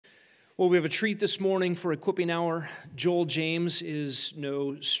Well, we have a treat this morning for Equipping Hour. Joel James is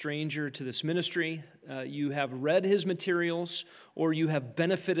no stranger to this ministry. You have read his materials, or you have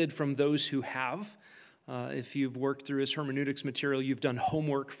benefited from those who have. If you've worked through his hermeneutics material, you've done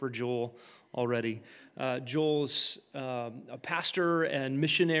homework for Joel already. Joel's a pastor and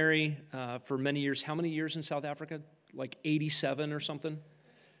missionary for many years. How many years in South Africa? Like 87 or something?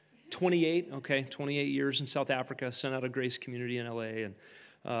 28? Okay, 28 years in South Africa, sent out of Grace Community in LA, and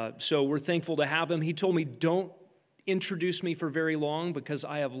so we're thankful to have him. He told me, don't introduce me for very long because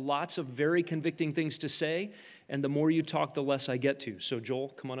I have lots of very convicting things to say, and the more you talk, the less I get to. So Joel,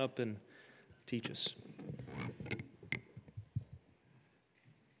 come on up and teach us.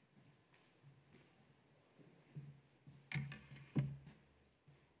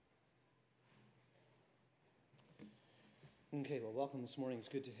 Okay, well, welcome this morning. It's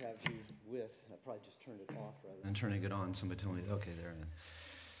good to have you with. I probably just turned it off rather than turning it on. Somebody told me, okay, there.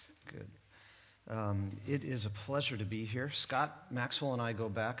 Good. It is a pleasure to be here. Scott Maxwell and I go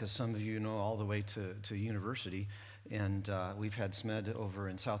back, as some of you know, all the way to university. And we've had SMED over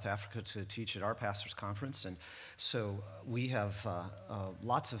in South Africa to teach at our pastor's conference. And so we have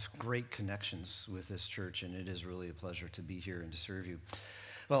lots of great connections with this church, and it is really a pleasure to be here and to serve you.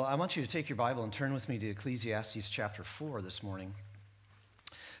 Well, I want you to take your Bible and turn with me to Ecclesiastes chapter 4 this morning.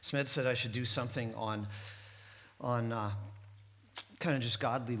 SMED said I should do something on kind of just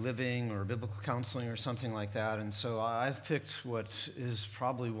godly living or biblical counseling or something like that. And so I've picked what is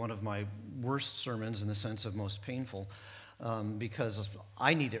probably one of my worst sermons in the sense of most painful because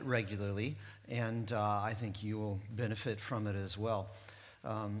I need it regularly, and I think you will benefit from it as well.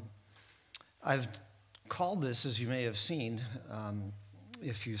 I've called this, as you may have seen,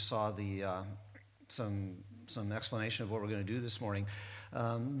 if you saw the some explanation of what we're going to do this morning,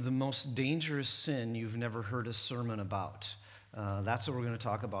 the most dangerous sin you've never heard a sermon about. That's what we're going to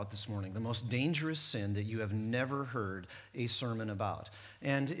talk about this morning. The most dangerous sin that you have never heard a sermon about.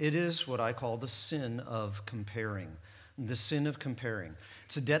 And it is what I call the sin of comparing. The sin of comparing.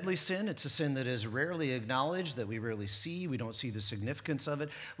 It's a deadly sin. It's a sin that is rarely acknowledged, that we rarely see. We don't see the significance of it.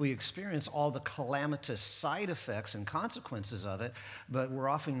 We experience all the calamitous side effects and consequences of it, but we're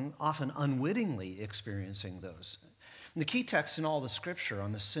often unwittingly experiencing those. And the key text in all the scripture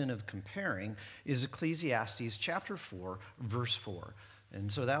on the sin of comparing is Ecclesiastes chapter 4, verse 4.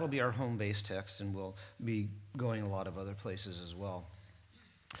 And so that'll be our home base text, and we'll be going a lot of other places as well.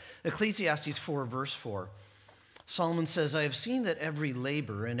 Ecclesiastes 4, verse 4. Solomon says, I have seen that every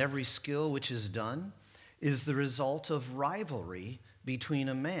labor and every skill which is done is the result of rivalry between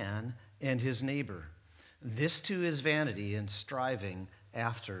a man and his neighbor. This too is vanity and striving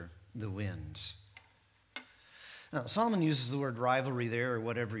after the winds. Now, Solomon uses the word rivalry there, or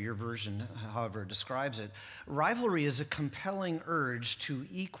whatever your version, however, describes it. Rivalry is a compelling urge to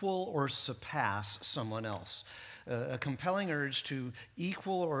equal or surpass someone else. A compelling urge to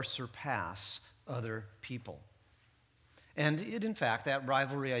equal or surpass other people. And it, in fact, that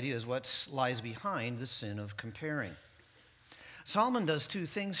rivalry idea is what lies behind the sin of comparing. Solomon does two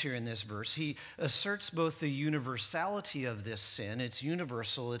things here in this verse. He asserts both the universality of this sin, it's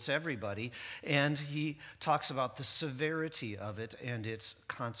universal, it's everybody, and he talks about the severity of it and its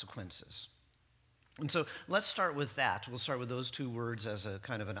consequences. And so let's start with that. We'll start with those two words as a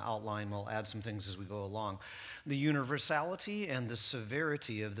kind of an outline. We'll add some things as we go along. The universality and the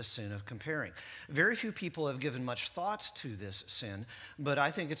severity of the sin of comparing. Very few people have given much thought to this sin, but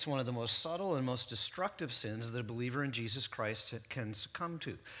I think it's one of the most subtle and most destructive sins that a believer in Jesus Christ can succumb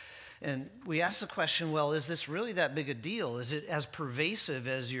to. And we ask the question, well, is this really that big a deal? Is it as pervasive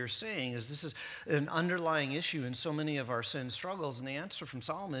as you're saying? Is this an underlying issue in so many of our sin struggles? And the answer from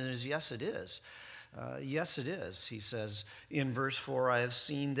Solomon is yes, it is. Yes, it is. He says in verse 4, I have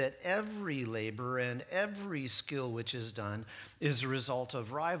seen that every labor and every skill which is done is a result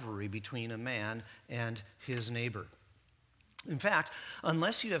of rivalry between a man and his neighbor. In fact,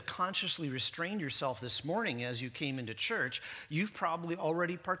 unless you have consciously restrained yourself this morning as you came into church, you've probably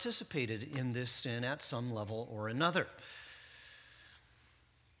already participated in this sin at some level or another.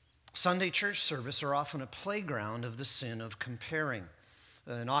 Sunday church service are often a playground of the sin of comparing.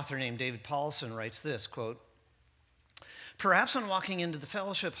 An author named David Paulson writes this, quote, perhaps on walking into the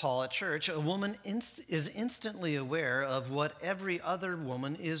fellowship hall at church, a woman is instantly aware of what every other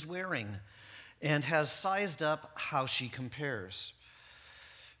woman is wearing and has sized up how she compares.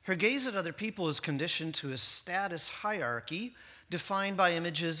 Her gaze at other people is conditioned to a status hierarchy defined by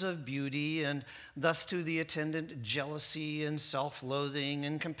images of beauty and thus to the attendant jealousy and self-loathing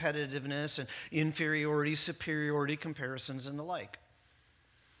and competitiveness and inferiority, superiority comparisons and the like.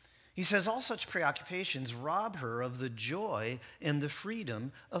 He says all such preoccupations rob her of the joy and the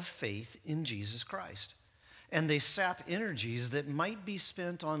freedom of faith in Jesus Christ. And they sap energies that might be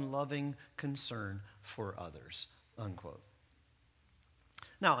spent on loving concern for others, unquote.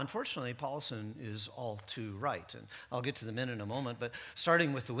 Now, unfortunately, Paulson is all too right, and I'll get to the men in a moment, but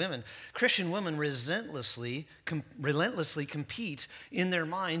starting with the women, Christian women relentlessly compete in their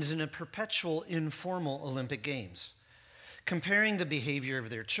minds in a perpetual informal Olympic Games, comparing the behavior of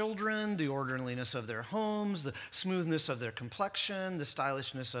their children, the orderliness of their homes, the smoothness of their complexion, the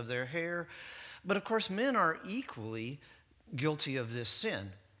stylishness of their hair. But of course, men are equally guilty of this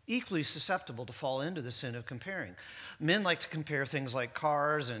sin, equally susceptible to fall into the sin of comparing. Men like to compare things like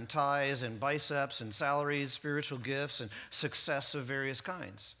cars and ties and biceps and salaries, spiritual gifts, and success of various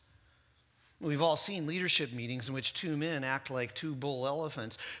kinds. We've all seen leadership meetings in which two men act like two bull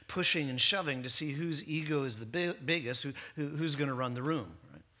elephants, pushing and shoving to see whose ego is the biggest, who's going to run the room.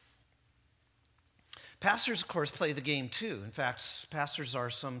 Right? Pastors, of course, play the game too. In fact, pastors are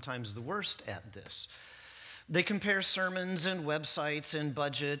sometimes the worst at this. They compare sermons and websites and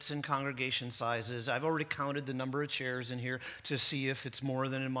budgets and congregation sizes. I've already counted the number of chairs in here to see if it's more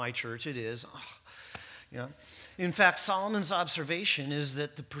than in my church. It is. Yeah. In fact, Solomon's observation is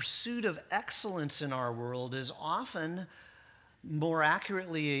that the pursuit of excellence in our world is often more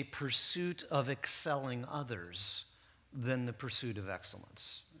accurately a pursuit of excelling others than the pursuit of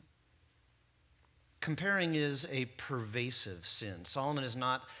excellence. Comparing is a pervasive sin. Solomon is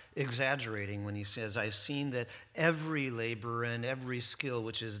not exaggerating when he says, I've seen that every labor and every skill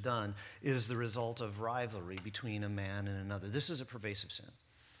which is done is the result of rivalry between a man and another. This is a pervasive sin.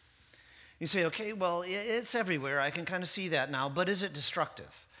 You say, okay, well, it's everywhere. I can kind of see that now, but is it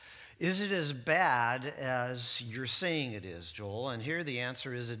destructive? Is it as bad as you're saying it is, Joel? And here the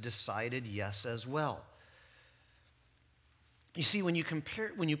answer is a decided yes as well. You see, when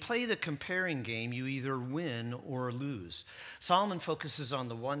you play the comparing game, you either win or lose. Solomon focuses on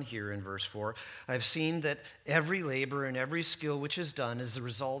the one here in verse 4. I've seen that every labor and every skill which is done is the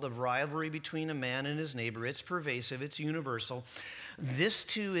result of rivalry between a man and his neighbor. It's pervasive, it's universal. This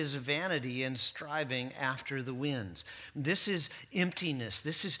too is vanity and striving after the wind. This is emptiness.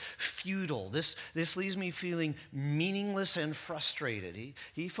 This is futile. This leaves me feeling meaningless and frustrated.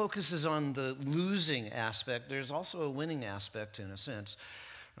 He focuses on the losing aspect. There's also a winning aspect in a sense,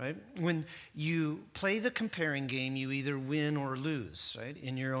 right? When you play the comparing game, you either win or lose, right,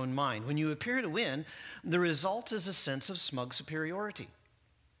 in your own mind. When you appear to win, the result is a sense of smug superiority.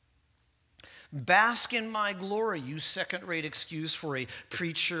 Bask in my glory, you second-rate excuse for a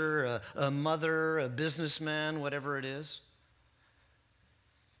preacher, a mother, a businessman, whatever it is.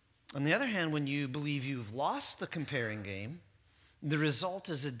 On the other hand, when you believe you've lost the comparing game, the result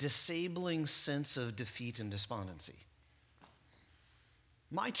is a disabling sense of defeat and despondency.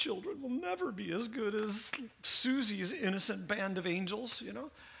 My children will never be as good as Susie's innocent band of angels, you know.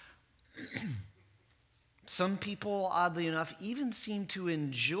 Some people, oddly enough, even seem to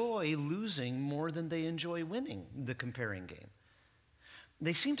enjoy losing more than they enjoy winning the comparing game.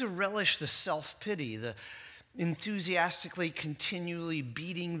 They seem to relish the self-pity, the enthusiastically continually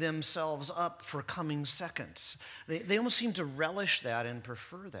beating themselves up for coming seconds. They almost seem to relish that and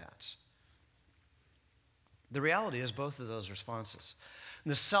prefer that. The reality is both of those responses.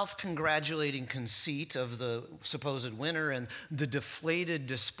 The self-congratulating conceit of the supposed winner and the deflated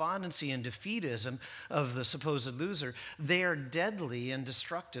despondency and defeatism of the supposed loser, they are deadly and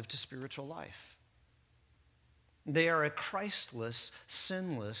destructive to spiritual life. They are a Christless,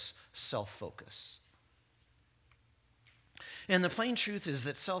 sinless self-focus. And the plain truth is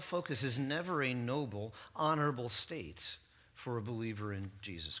that self-focus is never a noble, honorable state for a believer in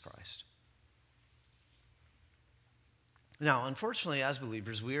Jesus Christ. Now, unfortunately, as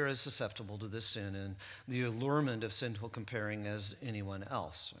believers, we are as susceptible to this sin and the allurement of sinful comparing as anyone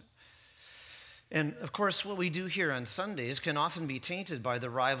else. And, of course, what we do here on Sundays can often be tainted by the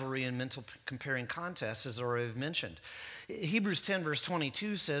rivalry and mental comparing contests, as I've mentioned. Hebrews 10, verse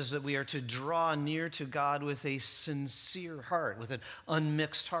 22 says that we are to draw near to God with a sincere heart, with an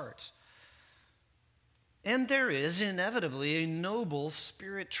unmixed heart. And there is inevitably a noble,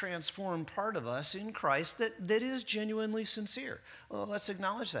 spirit-transformed part of us in Christ that is genuinely sincere. Well, let's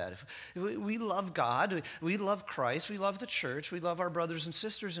acknowledge that. We love God, we love Christ, we love the church, we love our brothers and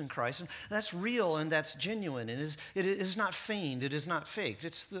sisters in Christ, and that's real and that's genuine. It is not feigned, it is not faked.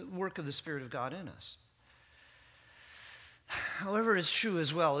 It's the work of the Spirit of God in us. However, it's true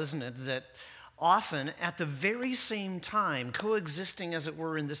as well, isn't it, that often at the very same time, coexisting as it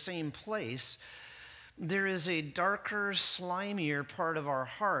were in the same place, there is a darker, slimier part of our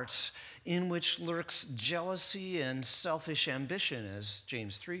hearts in which lurks jealousy and selfish ambition, as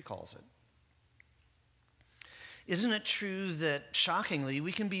James 3 calls it. Isn't it true that, shockingly,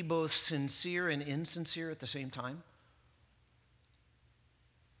 we can be both sincere and insincere at the same time?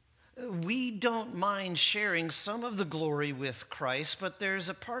 We don't mind sharing some of the glory with Christ, but there's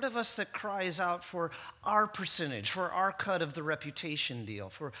a part of us that cries out for our percentage, for our cut of the reputation deal,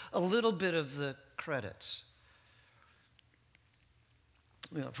 for a little bit of the credits.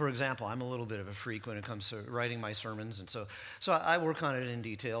 For example, I'm a little bit of a freak when it comes to writing my sermons, and so I work on it in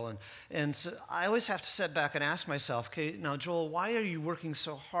detail, and so I always have to sit back and ask myself, okay, now Joel, why are you working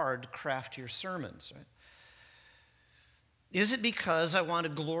so hard to craft your sermons, right? Is it because I want to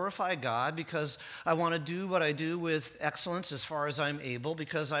glorify God, because I want to do what I do with excellence as far as I'm able,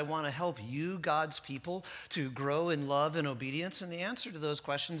 because I want to help you, God's people, to grow in love and obedience? And the answer to those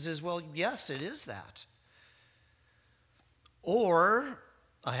questions is, well, yes, it is that. Or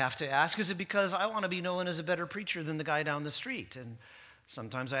I have to ask, is it because I want to be known as a better preacher than the guy down the street? And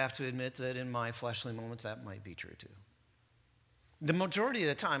sometimes I have to admit that in my fleshly moments that might be true too. The majority of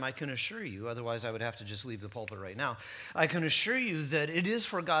the time, I can assure you, otherwise I would have to just leave the pulpit right now, I can assure you that it is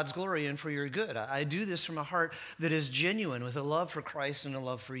for God's glory and for your good. I do this from a heart that is genuine, with a love for Christ and a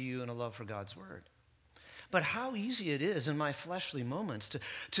love for you and a love for God's word. But how easy it is in my fleshly moments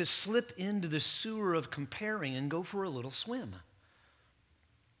to slip into the sewer of comparing and go for a little swim.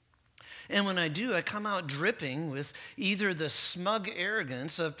 And when I do, I come out dripping with either the smug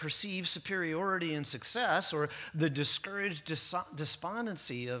arrogance of perceived superiority and success, or the discouraged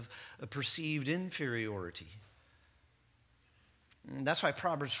despondency of a perceived inferiority. And that's why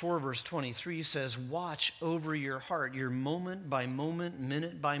Proverbs 4 verse 23 says, watch over your heart, your moment by moment,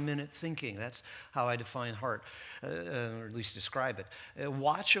 minute by minute thinking. That's how I define heart, or at least describe it.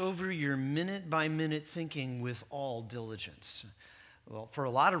 Watch over your minute by minute thinking with all diligence. Well, for a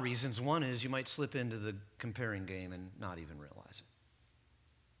lot of reasons. One is you might slip into the comparing game and not even realize it.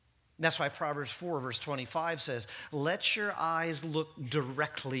 That's why Proverbs 4 verse 25 says, let your eyes look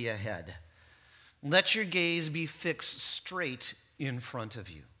directly ahead. Let your gaze be fixed straight in front of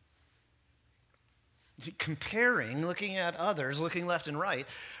you. Comparing, looking at others, looking left and right,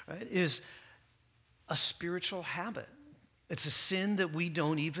 is a spiritual habit. It's a sin that we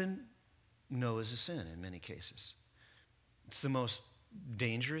don't even know is a sin in many cases. It's the most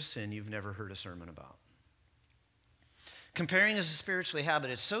dangerous sin you've never heard a sermon about. Comparing is a spiritual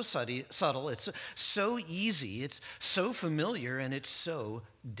habit. It's so subtle, it's so easy, it's so familiar, and it's so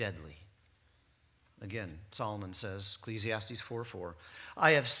deadly. Again, Solomon says, Ecclesiastes 4:4,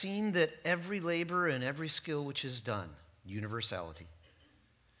 I have seen that every labor and every skill which is done, universality,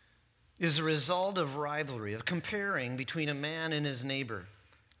 is a result of rivalry, of comparing between a man and his neighbor.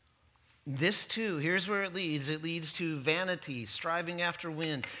 This too, here's where it leads. It leads to vanity, striving after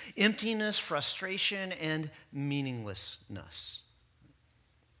wind, emptiness, frustration, and meaninglessness.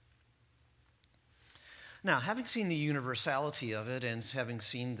 Now, having seen the universality of it and having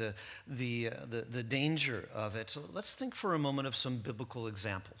seen the danger of it, so let's think for a moment of some biblical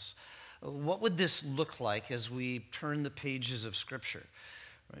examples. What would this look like as we turn the pages of Scripture?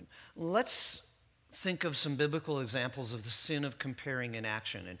 Right? Let's think of some biblical examples of the sin of comparing in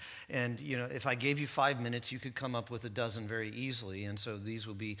action. And if I gave you 5 minutes, you could come up with a dozen very easily. And so these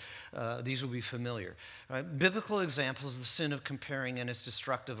will be familiar. Right? Biblical examples of the sin of comparing and its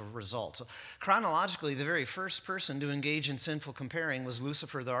destructive results. So chronologically, the very first person to engage in sinful comparing was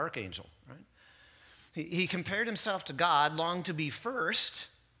Lucifer the archangel. Right? He compared himself to God, longed to be first,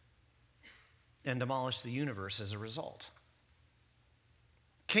 and demolished the universe as a result.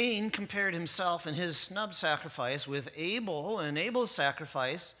 Cain compared himself and his snub sacrifice with Abel and Abel's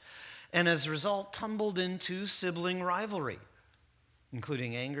sacrifice, and as a result tumbled into sibling rivalry,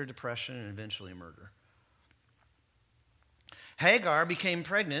 including anger, depression, and eventually murder. Hagar became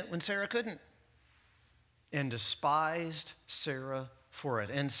pregnant when Sarah couldn't, and despised Sarah for it.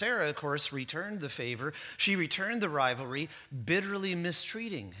 And Sarah, of course, returned the favor. She returned the rivalry, bitterly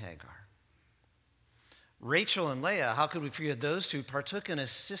mistreating Hagar. Rachel and Leah, how could we forget those two, partook in a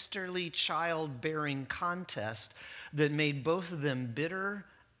sisterly childbearing contest that made both of them bitter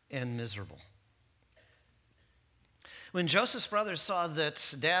and miserable. When Joseph's brothers saw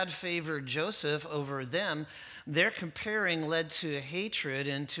that dad favored Joseph over them, their comparing led to hatred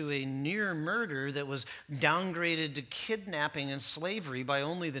and to a near murder that was downgraded to kidnapping and slavery by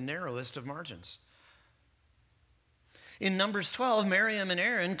only the narrowest of margins. In Numbers 12, Miriam and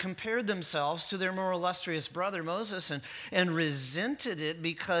Aaron compared themselves to their more illustrious brother Moses and resented it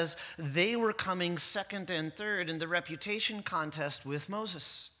because they were coming second and third in the reputation contest with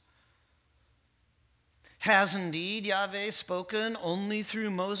Moses. Has indeed Yahweh spoken only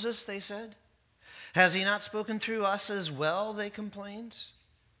through Moses, they said? Has he not spoken through us as well, they complained?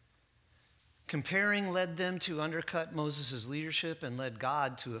 Comparing led them to undercut Moses' leadership and led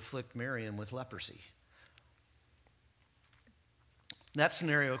God to afflict Miriam with leprosy. That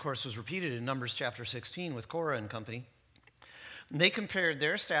scenario, of course, was repeated in Numbers chapter 16 with Korah and company. They compared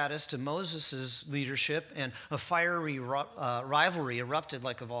their status to Moses' leadership, and a fiery rivalry erupted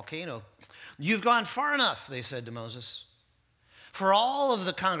like a volcano. "You've gone far enough," they said to Moses. "For all of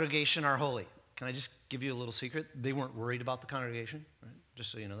the congregation are holy." Can I just give you a little secret? They weren't worried about the congregation, right?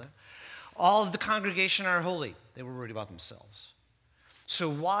 Just so you know that. All of the congregation are holy. They were worried about themselves. "So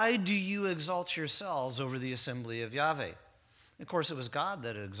why do you exalt yourselves over the assembly of Yahweh?" Of course, it was God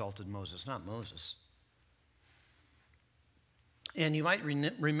that had exalted Moses, not Moses. And you might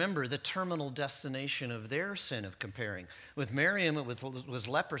remember the terminal destination of their sin of comparing. With Miriam, it was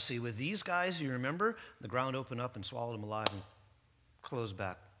leprosy. With these guys, you remember, the ground opened up and swallowed them alive and closed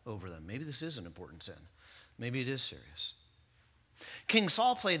back over them. Maybe this is an important sin. Maybe it is serious. King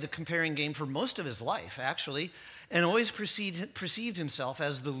Saul played the comparing game for most of his life, actually, and always perceived himself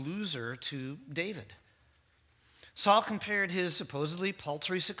as the loser to David. Saul compared his supposedly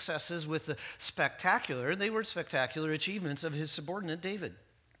paltry successes with the spectacular achievements of his subordinate David.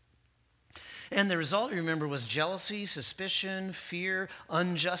 And the result, remember, was jealousy, suspicion, fear,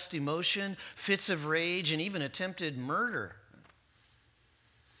 unjust emotion, fits of rage, and even attempted murder.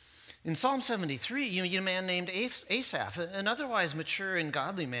 In Psalm 73, you get a man named Asaph, an otherwise mature and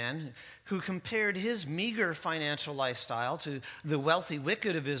godly man who compared his meager financial lifestyle to the wealthy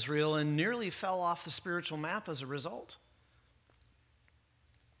wicked of Israel and nearly fell off the spiritual map as a result.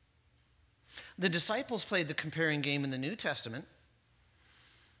 The disciples played the comparing game in the New Testament.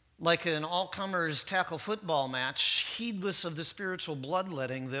 Like an all-comers tackle football match, heedless of the spiritual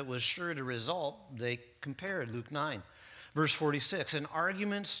bloodletting that was sure to result, they compared. Luke 9. Verse 46, an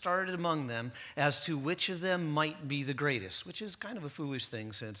argument started among them as to which of them might be the greatest, which is kind of a foolish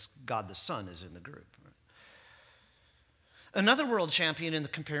thing since God the Son is in the group. Another world champion in the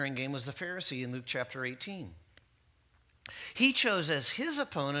comparing game was the Pharisee in Luke chapter 18. He chose as his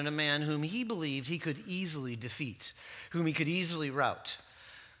opponent a man whom he believed he could easily defeat, whom he could easily rout,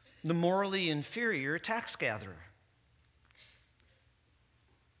 the morally inferior tax gatherer.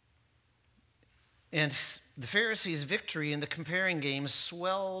 And the Pharisee's victory in the comparing game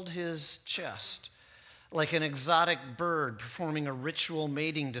swelled his chest like an exotic bird performing a ritual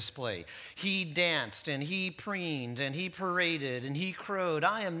mating display. He danced and he preened and he paraded and he crowed,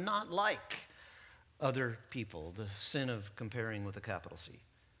 "I am not like other people," the sin of comparing with a capital C.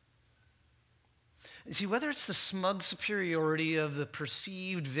 You see, whether it's the smug superiority of the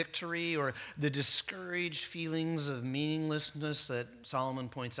perceived victory or the discouraged feelings of meaninglessness that Solomon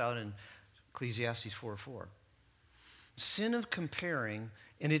points out in Ecclesiastes 4:4. Sin of comparing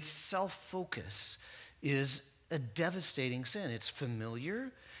and its self-focus is a devastating sin. It's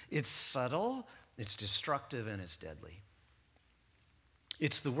familiar, it's subtle, it's destructive, and it's deadly.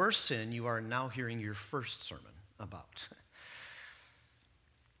 It's the worst sin you are now hearing your first sermon about.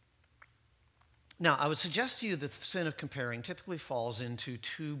 Now, I would suggest to you that the sin of comparing typically falls into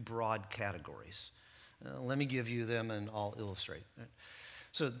two broad categories. Let me give you them and I'll illustrate.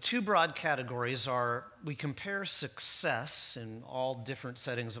 So the two broad categories are we compare success in all different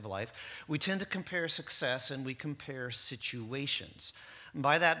settings of life. We tend to compare success and we compare situations. And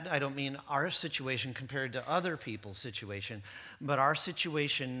by that, I don't mean our situation compared to other people's situation, but our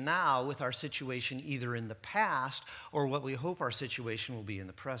situation now with our situation either in the past or what we hope our situation will be in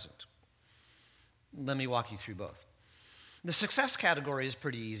the present. Let me walk you through both. The success category is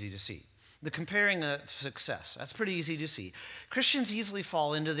pretty easy to see. The comparing of success, that's pretty easy to see. Christians easily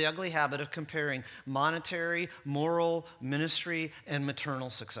fall into the ugly habit of comparing monetary, moral, ministry, and maternal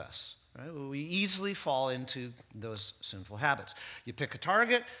success. Right? We easily fall into those sinful habits. You pick a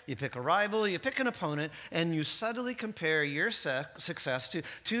target, you pick a rival, you pick an opponent, and you subtly compare your success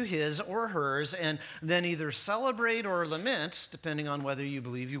to his or hers, and then either celebrate or lament, depending on whether you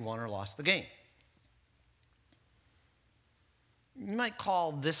believe you won or lost the game. You might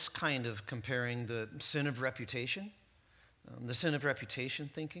call this kind of comparing the sin of reputation, the sin of reputation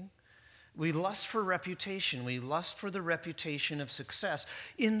thinking. We lust for reputation. We lust for the reputation of success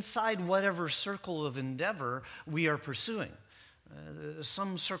inside whatever circle of endeavor we are pursuing.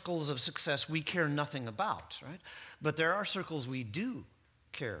 Some circles of success we care nothing about, right? But there are circles we do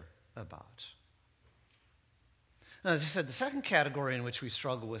care about. Now, as I said, the second category in which we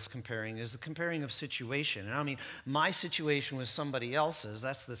struggle with comparing is the comparing of situation. And I mean, my situation with somebody else's,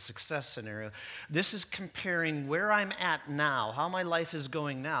 that's the success scenario. This is comparing where I'm at now, how my life is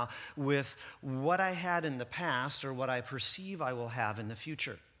going now, with what I had in the past or what I perceive I will have in the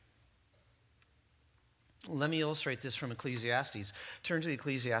future. Let me illustrate this from Ecclesiastes. Turn to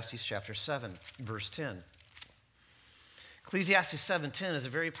Ecclesiastes chapter 7, verse 10. Ecclesiastes 7:10 is a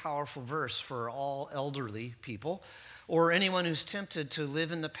very powerful verse for all elderly people or anyone who's tempted to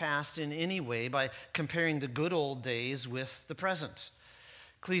live in the past in any way by comparing the good old days with the present.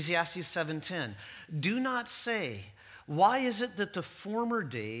 Ecclesiastes 7:10, do not say, why is it that the former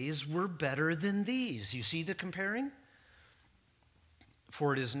days were better than these? You see the comparing?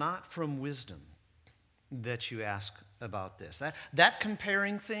 For it is not from wisdom that you ask about this. That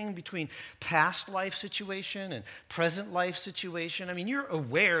comparing thing between past life situation and present life situation, I mean, you're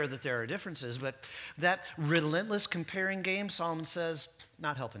aware that there are differences, but that relentless comparing game, Solomon says,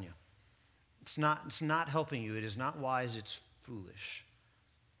 not helping you. It's not helping you. It is not wise. It's foolish.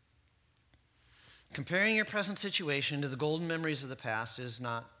 Comparing your present situation to the golden memories of the past is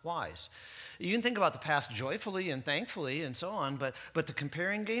not wise. You can think about the past joyfully and thankfully and so on, but the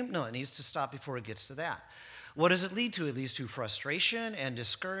comparing game, no, it needs to stop before it gets to that. What does it lead to? It leads to frustration and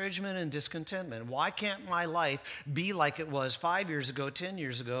discouragement and discontentment. Why can't my life be like it was 5 years ago, 10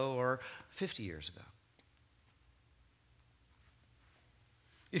 years ago, or 50 years ago?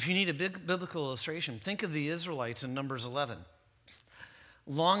 If you need a big biblical illustration, think of the Israelites in Numbers 11.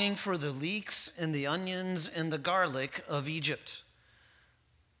 Longing for the leeks and the onions and the garlic of Egypt.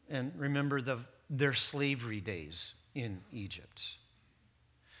 And remember their slavery days in Egypt.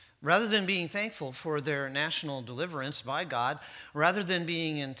 Rather than being thankful for their national deliverance by God, rather than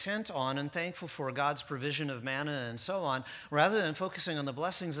being intent on and thankful for God's provision of manna and so on, rather than focusing on the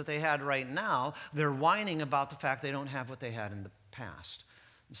blessings that they had right now, they're whining about the fact they don't have what they had in the past.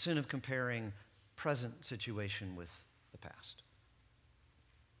 The sin of comparing present situation with the past.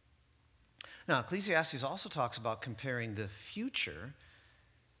 Now, Ecclesiastes also talks about comparing the future,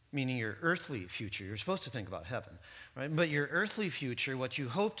 meaning your earthly future. You're supposed to think about heaven, right? But your earthly future, what you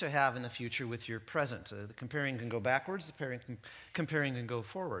hope to have in the future with your present. The comparing can go backwards, the comparing can go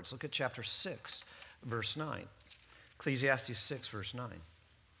forwards. Look at chapter 6, verse 9. Ecclesiastes 6, verse 9.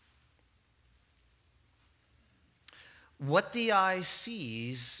 What the eye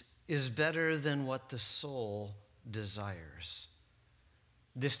sees is better than what the soul desires.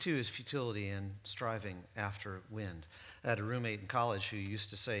 This too is futility and striving after wind. I had a roommate in college who used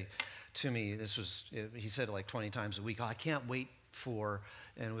to say to me, he said it like 20 times a week, oh, I can't wait for,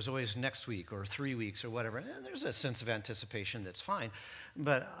 and it was always next week or 3 weeks or whatever. And there's a sense of anticipation that's fine.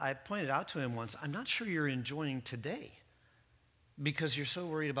 But I pointed out to him once, I'm not sure you're enjoying today because you're so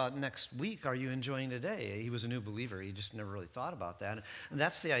worried about next week. Are you enjoying today? He was a new believer. He just never really thought about that. And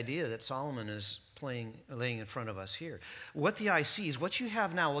that's the idea that Solomon is laying in front of us here. What the eye sees, what you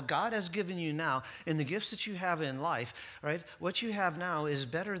have now, what God has given you now, and the gifts that you have in life, right? What you have now is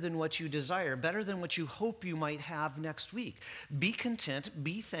better than what you desire, better than what you hope you might have next week. Be content,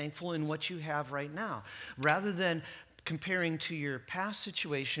 be thankful in what you have right now, rather than comparing to your past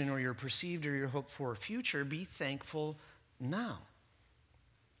situation or your perceived or your hoped for future. Be thankful now.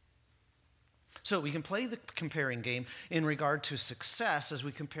 So we can play the comparing game in regard to success as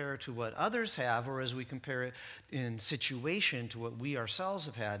we compare it to what others have, or as we compare it in situation to what we ourselves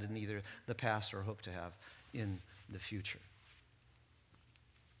have had in either the past or hope to have in the future.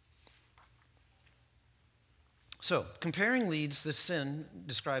 So comparing leads the sin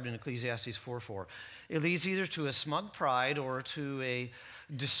described in Ecclesiastes 4:4. It leads either to a smug pride or to a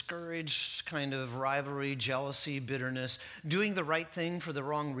discouraged kind of rivalry, jealousy, bitterness, doing the right thing for the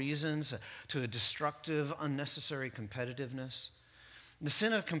wrong reasons, to a destructive, unnecessary competitiveness. The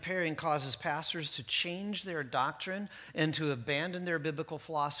sin of comparing causes pastors to change their doctrine and to abandon their biblical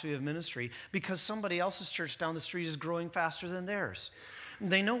philosophy of ministry because somebody else's church down the street is growing faster than theirs.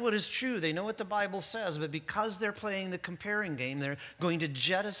 They know what is true. They know what the Bible says, but because they're playing the comparing game, they're going to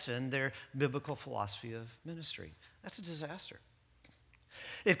jettison their biblical philosophy of ministry. That's a disaster.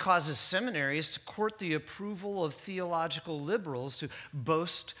 It causes seminaries to court the approval of theological liberals to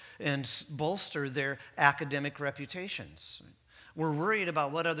boast and bolster their academic reputations. We're worried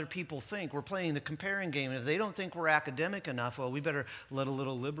about what other people think. We're playing the comparing game. And if they don't think we're academic enough, well, we better let a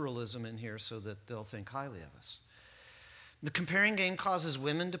little liberalism in here so that they'll think highly of us. The comparing game causes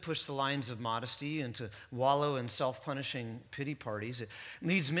women to push the lines of modesty and to wallow in self-punishing pity parties. It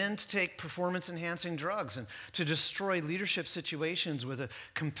leads men to take performance-enhancing drugs and to destroy leadership situations with a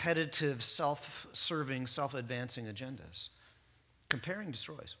competitive, self-serving, self-advancing agendas. Comparing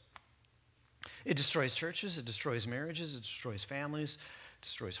destroys. It destroys churches, it destroys marriages, it destroys families, it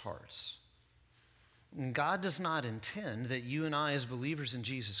destroys hearts. And God does not intend that you and I, as believers in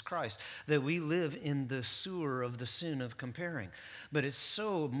Jesus Christ, that we live in the sewer of the sin of comparing. But it's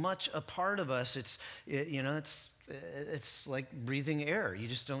so much a part of us. It's like breathing air. You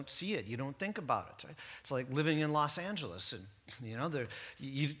just don't see it. You don't think about it. It's like living in Los Angeles, and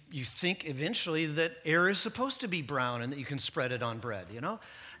you think eventually that air is supposed to be brown and that you can spread it on bread.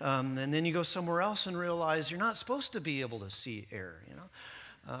 And then you go somewhere else and realize you're not supposed to be able to see air.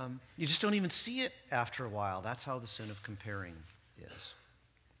 You just don't even see it after a while. That's how the sin of comparing is.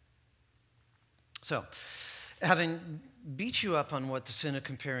 So, having beat you up on what the sin of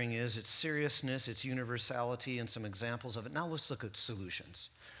comparing is, its seriousness, its universality, and some examples of it, now let's look at solutions.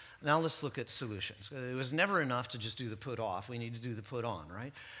 It was never enough to just do the put off. We need to do the put on,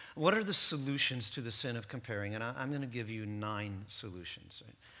 right? What are the solutions to the sin of comparing? And I'm going to give you 9 solutions.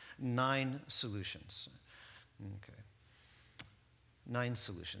 Right? 9 solutions. Okay. 9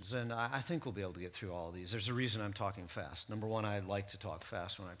 solutions. And I think we'll be able to get through all of these. There's a reason I'm talking fast. Number one, I like to talk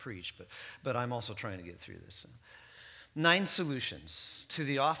fast when I preach, but I'm also trying to get through this. 9 solutions to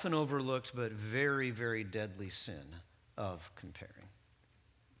the often overlooked but very, very deadly sin of comparing.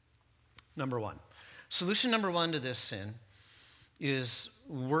 Solution number one to this sin is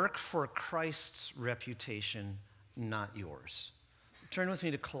work for Christ's reputation, not yours. Turn with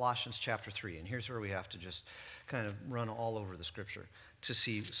me to Colossians chapter 3, and here's where we have to just kind of run all over the scripture to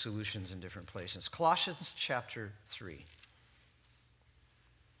see solutions in different places. Colossians chapter 3.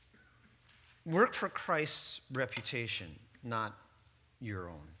 Work for Christ's reputation, not your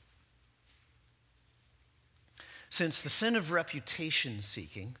own. Since the sin of reputation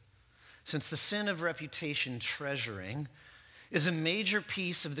seeking, since the sin of reputation treasuring is a major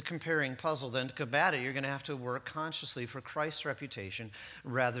piece of the comparing puzzle, then to combat it, you're going to have to work consciously for Christ's reputation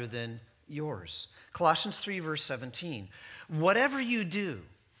rather than yours. Colossians 3, verse 17. Whatever you do,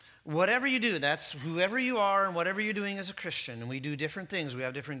 that's whoever you are and whatever you're doing as a Christian. And we do different things. We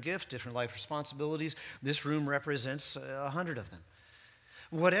have different gifts, different life responsibilities. This room represents 100 of them.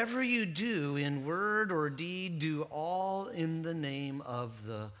 Whatever you do in word or deed, do all in the name of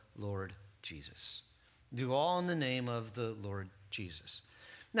the Lord Jesus. Do all in the name of the Lord Jesus.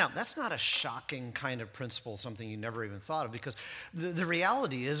 Now, that's not a shocking kind of principle, something you never even thought of, because the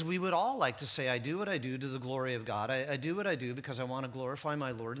reality is we would all like to say, I do what I do to the glory of God. I do what I do because I want to glorify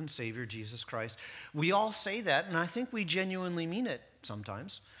my Lord and Savior, Jesus Christ. We all say that, and I think we genuinely mean it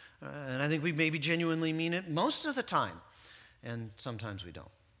sometimes. And I think we maybe genuinely mean it most of the time. And sometimes we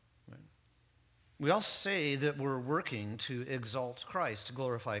don't. We all say that we're working to exalt Christ, to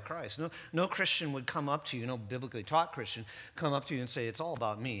glorify Christ. No Christian would come up to you, no biblically taught Christian, come up to you and say, it's all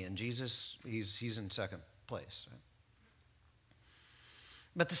about me, and Jesus, he's in second place. Right?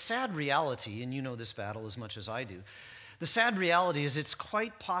 But the sad reality, and you know this battle as much as I do, the sad reality is it's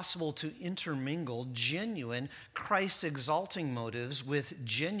quite possible to intermingle genuine Christ-exalting motives with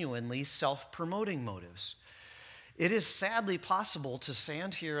genuinely self-promoting motives. It is sadly possible to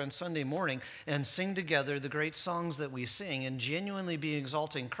stand here on Sunday morning and sing together the great songs that we sing and genuinely be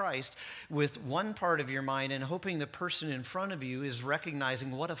exalting Christ with one part of your mind and hoping the person in front of you is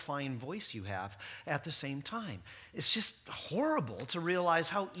recognizing what a fine voice you have at the same time. It's just horrible to realize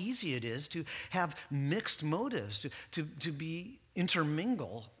how easy it is to have mixed motives, to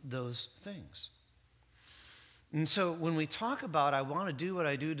intermingle those things. And so when we talk about, I want to do what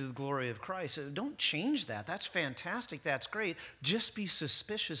I do to the glory of Christ, don't change that. That's fantastic. That's great. Just be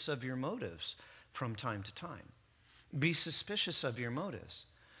suspicious of your motives from time to time. Be suspicious of your motives.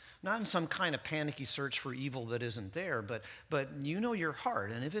 Not in some kind of panicky search for evil that isn't there, but you know your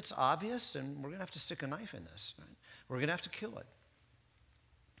heart. And if it's obvious, then we're going to have to stick a knife in this. Right? We're going to have to kill it.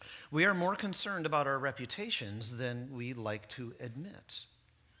 We are more concerned about our reputations than we like to admit.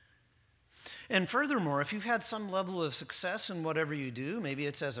 And furthermore, if you've had some level of success in whatever you do, maybe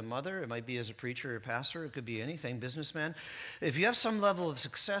it's as a mother, it might be as a preacher or pastor, it could be anything, businessman. If you have some level of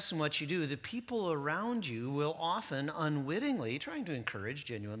success in what you do, the people around you will often unwittingly, trying to encourage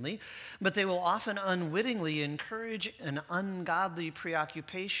genuinely, but they will often unwittingly encourage an ungodly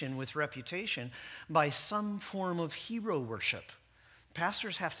preoccupation with reputation by some form of hero worship.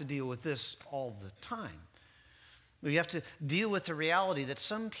 Pastors have to deal with this all the time. We have to deal with the reality that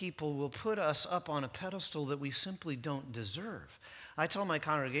some people will put us up on a pedestal that we simply don't deserve. I tell my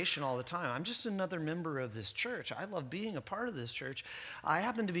congregation all the time, I'm just another member of this church. I love being a part of this church. I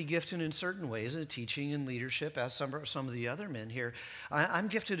happen to be gifted in certain ways in teaching and leadership, as some of the other men here. I'm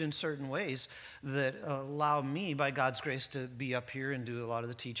gifted in certain ways that allow me, by God's grace, to be up here and do a lot of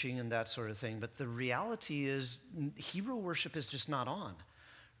the teaching and that sort of thing. But the reality is, hero worship is just not on.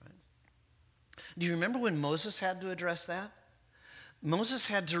 Do you remember when Moses had to address that? Moses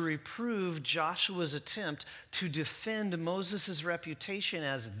had to reprove Joshua's attempt to defend Moses' reputation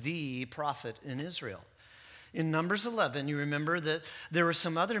as the prophet in Israel. In Numbers 11, you remember that there were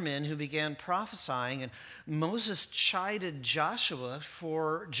some other men who began prophesying, and Moses chided Joshua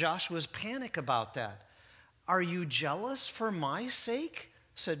for Joshua's panic about that. "Are you jealous for my sake?"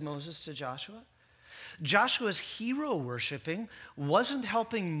 said Moses to Joshua. Joshua's hero worshiping wasn't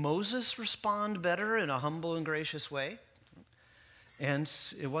helping Moses respond better in a humble and gracious way. And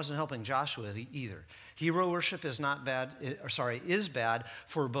it wasn't helping Joshua either. Hero worship is is bad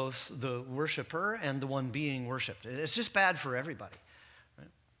for both the worshiper and the one being worshiped. It's just bad for everybody. Right?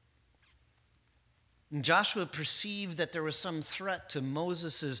 And Joshua perceived that there was some threat to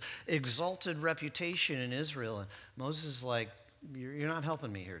Moses' exalted reputation in Israel. And Moses is like, "You're not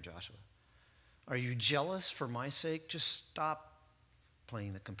helping me here, Joshua. Are you jealous for my sake? Just stop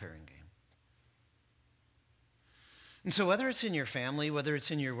playing the comparing game." And so whether it's in your family, whether it's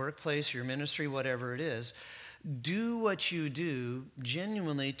in your workplace, your ministry, whatever it is, do what you do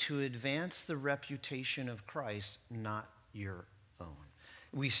genuinely to advance the reputation of Christ, not your own.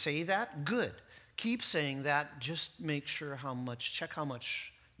 We say that, good. Keep saying that, just make sure check how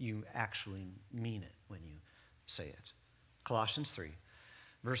much you actually mean it when you say it. Colossians 3,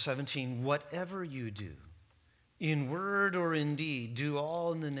 verse 17, "Whatever you do, in word or in deed, do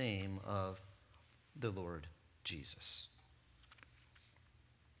all in the name of the Lord Jesus."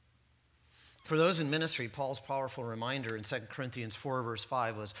 For those in ministry, Paul's powerful reminder in 2 Corinthians 4, verse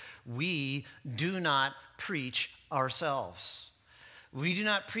 5 was, "We do not preach ourselves." We do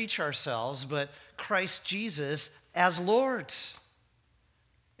not preach ourselves, but Christ Jesus as Lord,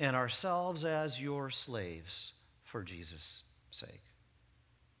 and ourselves as your slaves for Jesus' sake.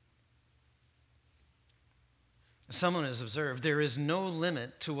 Someone has observed there is no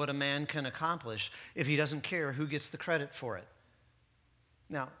limit to what a man can accomplish if he doesn't care who gets the credit for it.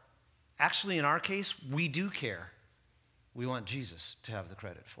 Now, actually, in our case, we do care. We want Jesus to have the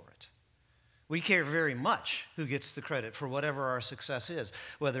credit for it. We care very much who gets the credit for whatever our success is,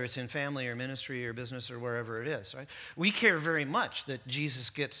 whether it's in family or ministry or business or wherever it is, right? We care very much that Jesus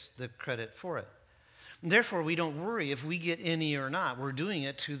gets the credit for it. And therefore, we don't worry if we get any or not. We're doing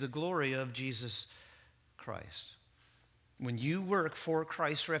it to the glory of Jesus Christ. When you work for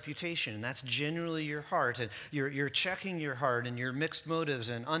Christ's reputation, and that's genuinely your heart, and you're checking your heart and your mixed motives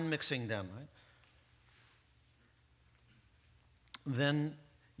and unmixing them, right? Then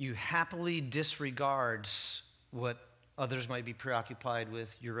you happily disregard what others might be preoccupied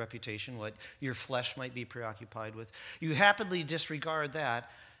with, your reputation, what your flesh might be preoccupied with. You happily disregard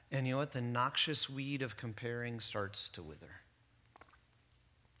that, and you know what? The noxious weed of comparing starts to wither.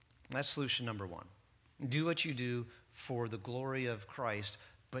 That's solution number one. Do what you do for the glory of Christ,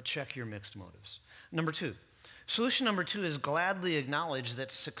 but check your mixed motives. Number two, solution number two is gladly acknowledge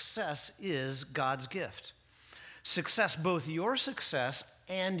that success is God's gift. Success, both your success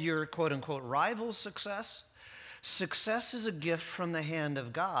and your quote-unquote rival's success, success is a gift from the hand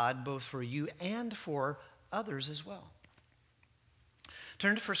of God, both for you and for others as well.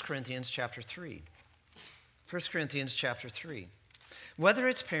 Turn to 1 Corinthians chapter 3. 1 Corinthians chapter 3. Whether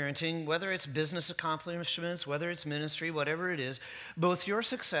it's parenting, whether it's business accomplishments, whether it's ministry, whatever it is, both your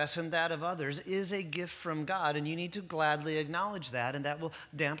success and that of others is a gift from God, and you need to gladly acknowledge that, and that will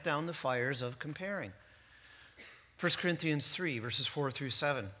damp down the fires of comparing. 1 Corinthians 3, verses 4 through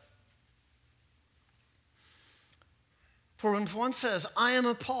 7. For when one says, "I am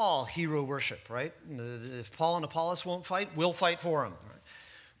of Paul," hero worship, right? If Paul and Apollos won't fight, we'll fight for him. Right?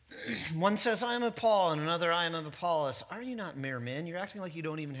 One says, "I am of Paul," and another, "I am of Apollos." Are you not mere men? You're acting like you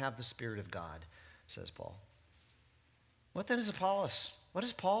don't even have the Spirit of God, says Paul. What then is Apollos? What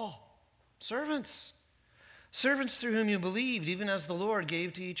is Paul? Servants. Servants through whom you believed, even as the Lord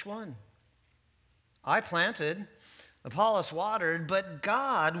gave to each one. I planted, Apollos watered, but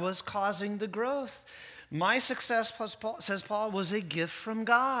God was causing the growth. My success, says Paul, was a gift from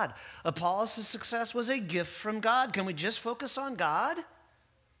God. Apollos' success was a gift from God. Can we just focus on God?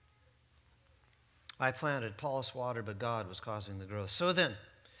 I planted, Apollos watered, but God was causing the growth. So then,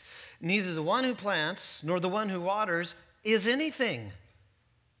 neither the one who plants nor the one who waters is anything,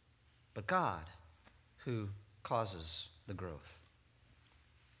 but God who causes the growth.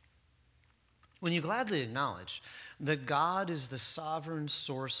 When you gladly acknowledge that God is the sovereign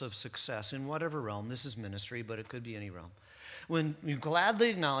source of success in whatever realm, this is ministry, but it could be any realm. When you gladly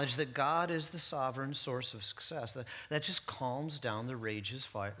acknowledge that God is the sovereign source of success, that just calms down the raging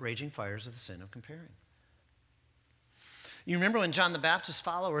fires of the sin of comparing. You remember when John the Baptist's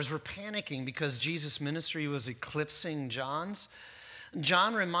followers were panicking because Jesus' ministry was eclipsing John's?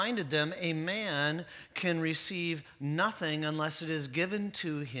 John reminded them a man can receive nothing unless it is given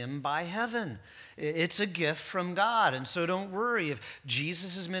to him by heaven. It's a gift from God. And so don't worry if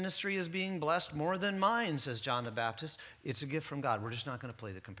Jesus' ministry is being blessed more than mine, says John the Baptist. It's a gift from God. We're just not going to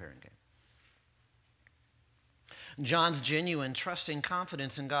play the comparing game. John's genuine, trusting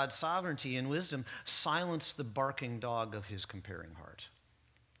confidence in God's sovereignty and wisdom silenced the barking dog of his comparing heart.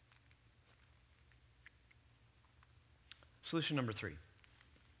 Solution number 3.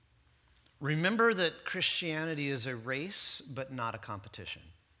 Remember that Christianity is a race, but not a competition.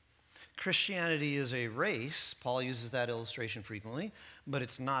 Christianity is a race. Paul uses that illustration frequently, but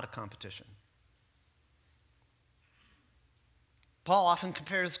it's not a competition. Paul often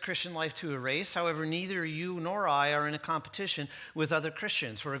compares Christian life to a race. However, neither you nor I are in a competition with other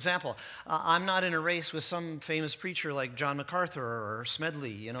Christians. For example, I'm not in a race with some famous preacher like John MacArthur or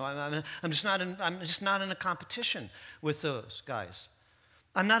Smedley. You know, I'm just not in a competition with those guys.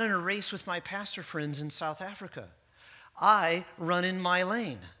 I'm not in a race with my pastor friends in South Africa. I run in my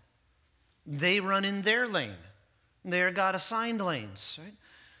lane. They run in their lane. They're God-assigned lanes, right?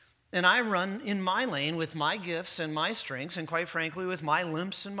 And I run in my lane with my gifts and my strengths, and quite frankly, with my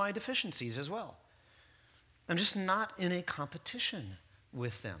limps and my deficiencies as well. I'm just not in a competition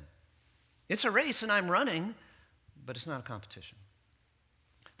with them. It's a race and I'm running, but it's not a competition.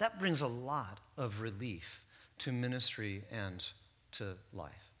 That brings a lot of relief to ministry and to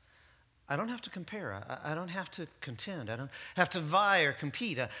life. I don't have to compare. I don't have to contend. I don't have to vie or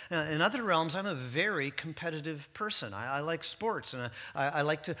compete. In other realms, I'm a very competitive person. I like sports, and I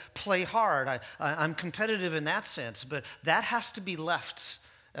like to play hard. I'm competitive in that sense, but that has to be left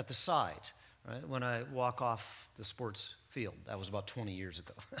at the side, right, when I walk off the sports field. That was about 20 years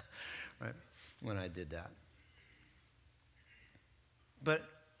ago, right, when I did that. But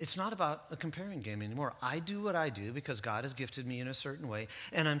it's not about a comparing game anymore. I do what I do because God has gifted me in a certain way,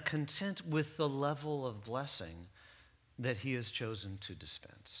 and I'm content with the level of blessing that He has chosen to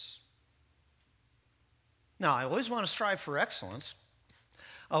dispense. Now, I always want to strive for excellence.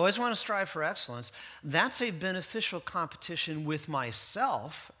 That's a beneficial competition with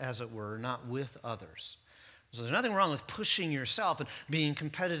myself, as it were, not with others. So there's nothing wrong with pushing yourself and being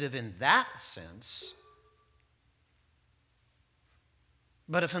competitive in that sense.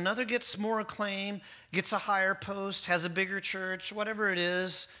 But if another gets more acclaim, gets a higher post, has a bigger church, whatever it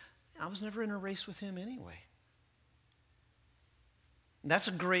is, I was never in a race with him anyway. That's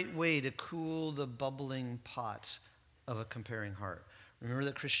a great way to cool the bubbling pot of a comparing heart. Remember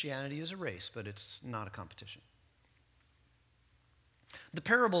that Christianity is a race, but it's not a competition. The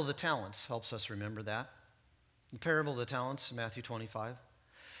parable of the talents helps us remember that. The parable of the talents, Matthew 25.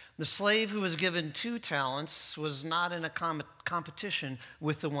 The slave who was given 2 talents was not in a competition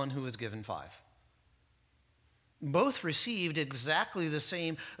with the one who was given 5. Both received exactly the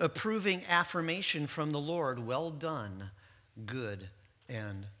same approving affirmation from the Lord. Well done, good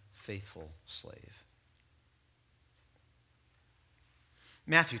and faithful slave.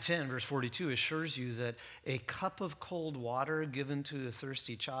 Matthew 10, verse 42 assures you that a cup of cold water given to a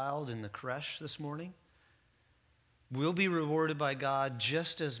thirsty child in the creche this morning will be rewarded by God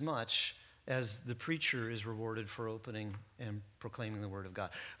just as much as the preacher is rewarded for opening and proclaiming the word of God.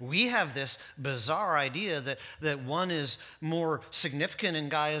 We have this bizarre idea that one is more significant in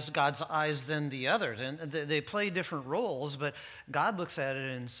God's eyes than the other. And they play different roles, but God looks at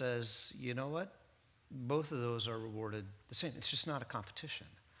it and says, you know what? Both of those are rewarded the same. It's just not a competition.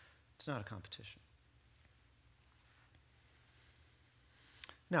 It's not a competition.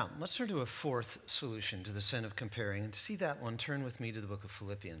 Now, let's turn to a 4th solution to the sin of comparing. And to see that one, turn with me to the book of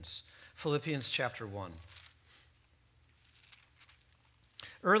Philippians. Philippians chapter 1.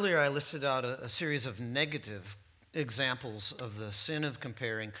 Earlier, I listed out a series of negative examples of the sin of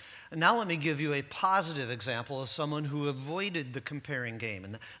comparing. And now let me give you a positive example of someone who avoided the comparing game.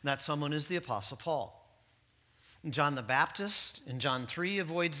 And that someone is the Apostle Paul. John the Baptist in John 3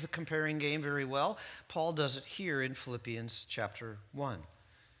 avoids the comparing game very well. Paul does it here in Philippians chapter 1.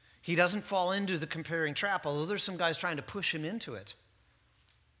 He doesn't fall into the comparing trap, although there's some guys trying to push him into it.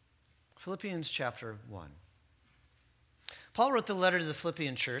 Philippians chapter 1. Paul wrote the letter to the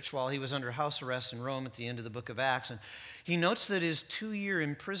Philippian church while he was under house arrest in Rome at the end of the book of Acts, and he notes that his 2-year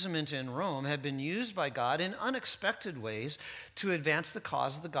imprisonment in Rome had been used by God in unexpected ways to advance the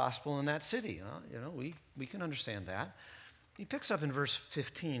cause of the gospel in that city. We can understand that. He picks up in verse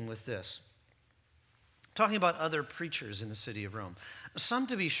 15 with this, talking about other preachers in the city of Rome. Some,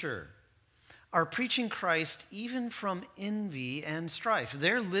 to be sure, are preaching Christ even from envy and strife.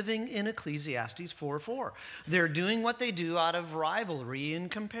 They're living in Ecclesiastes 4:4. They're doing what they do out of rivalry and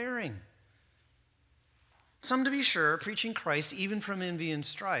comparing. Some, to be sure, preaching Christ even from envy and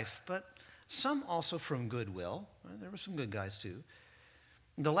strife, but some also from goodwill. There were some good guys too.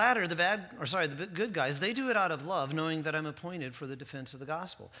 The latter, the good guys, they do it out of love, knowing that I'm appointed for the defense of the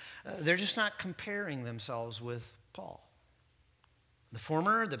gospel. They're just not comparing themselves with Paul. The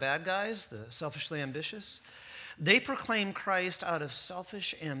former, the bad guys, the selfishly ambitious, they proclaim Christ out of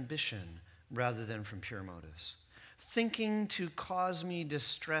selfish ambition rather than from pure motives, thinking to cause me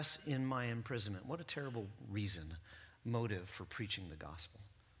distress in my imprisonment. What a terrible motive for preaching the gospel.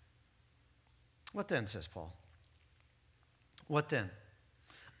 What then, says Paul? What then?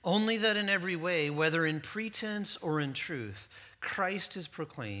 Only that in every way, whether in pretense or in truth, Christ is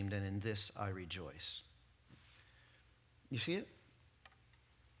proclaimed, and in this I rejoice. You see it?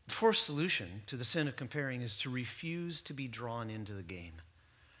 The fourth solution to the sin of comparing is to refuse to be drawn into the game.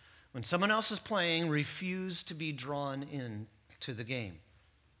 When someone else is playing, refuse to be drawn into the game.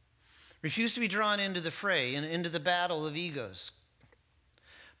 Refuse to be drawn into the fray and into the battle of egos.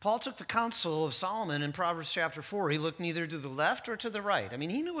 Paul took the counsel of Solomon in Proverbs chapter 4. He looked neither to the left or to the right. I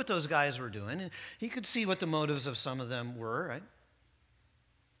mean, he knew what those guys were doing, and he could see what the motives of some of them were, right?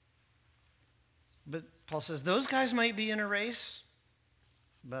 But Paul says, those guys might be in a race,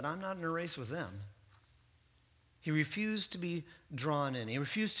 but I'm not in a race with them. He refused to be drawn in. He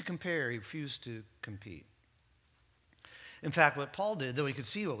refused to compare. He refused to compete. In fact, what Paul did, though he could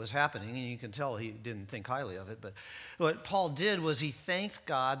see what was happening, and you can tell he didn't think highly of it, but what Paul did was he thanked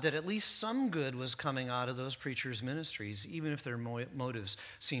God that at least some good was coming out of those preachers' ministries, even if their motives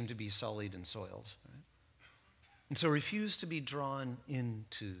seemed to be sullied and soiled. Right? And so refused to be drawn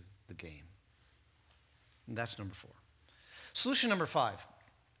into the game. And that's number 4. Solution number 5.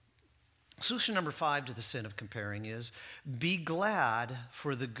 Solution number 5 to the sin of comparing is be glad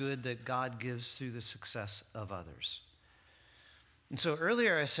for the good that God gives through the success of others. And so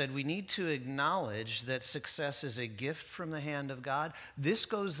earlier I said we need to acknowledge that success is a gift from the hand of God. This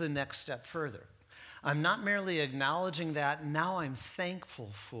goes the next step further. I'm not merely acknowledging that, now I'm thankful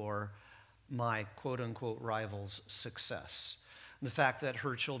for my quote-unquote rival's success. The fact that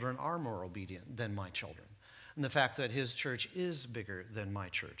her children are more obedient than my children. And the fact that his church is bigger than my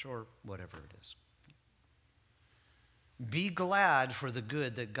church, or whatever it is. Be glad for the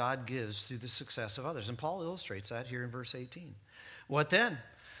good that God gives through the success of others. And Paul illustrates that here in verse 18. What then?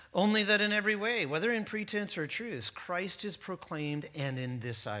 Only that in every way, whether in pretense or truth, Christ is proclaimed, and in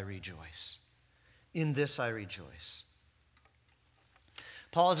this I rejoice. In this I rejoice.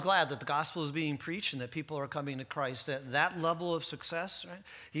 Paul is glad that the gospel is being preached and that people are coming to Christ at that level of success. Right?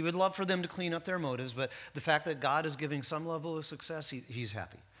 He would love for them to clean up their motives, but the fact that God is giving some level of success, he's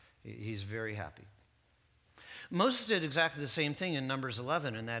happy. He's very happy. Moses did exactly the same thing in Numbers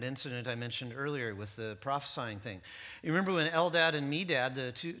 11 in that incident I mentioned earlier with the prophesying thing. You remember when Eldad and Medad,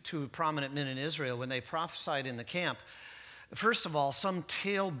 the two prominent men in Israel, when they prophesied in the camp, first of all, some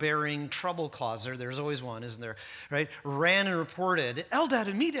tale-bearing trouble causer, there's always one, isn't there, right, ran and reported, Eldad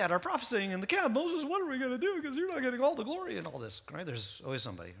and Medad are prophesying in the camp. Moses, what are we going to do? Because you're not getting all the glory and all this, right? There's always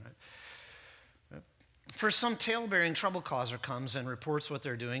somebody, right? First, some tale-bearing trouble causer comes and reports what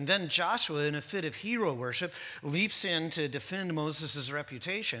they're doing. Then Joshua, in a fit of hero worship, leaps in to defend Moses'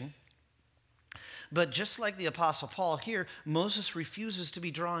 reputation. But just like the Apostle Paul here, Moses refuses to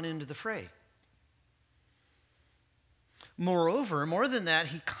be drawn into the fray. Moreover, more than that,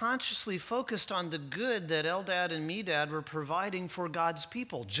 he consciously focused on the good that Eldad and Medad were providing for God's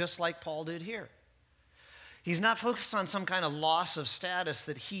people, just like Paul did here. He's not focused on some kind of loss of status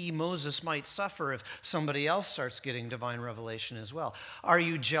that he, Moses, might suffer if somebody else starts getting divine revelation as well. Are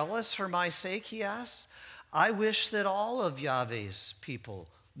you jealous for my sake, he asks? I wish that all of Yahweh's people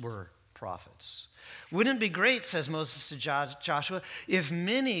were prophets. Wouldn't it be great, says Moses to Joshua, if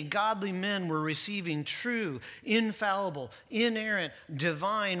many godly men were receiving true, infallible, inerrant,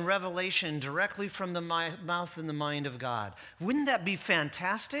 divine revelation directly from the mouth and the mind of God? Wouldn't that be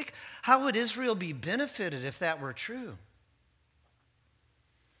fantastic? How would Israel be benefited if that were true?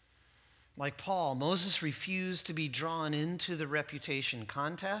 Like Paul, Moses refused to be drawn into the reputation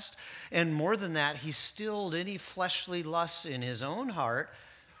contest, and more than that, he stilled any fleshly lusts in his own heart.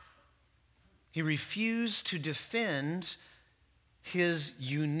 He refused to defend his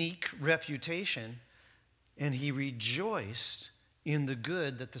unique reputation, and he rejoiced in the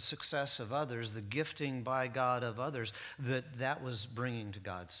good that the success of others, the gifting by God of others, that was bringing to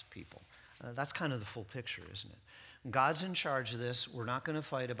God's people. That's kind of the full picture, isn't it? God's in charge of this. We're not going to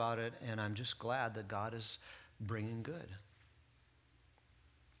fight about it, and I'm just glad that God is bringing good.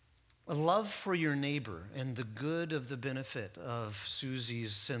 A love for your neighbor and the good of the benefit of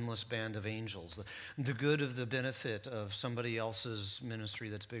Susie's sinless band of angels, the good of the benefit of somebody else's ministry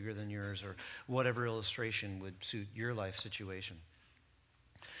that's bigger than yours, or whatever illustration would suit your life situation.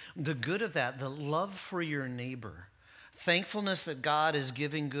 The good of that, the love for your neighbor, thankfulness that God is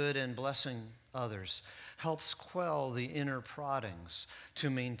giving good and blessing others, helps quell the inner proddings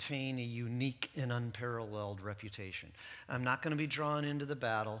to maintain a unique and unparalleled reputation. I'm not going to be drawn into the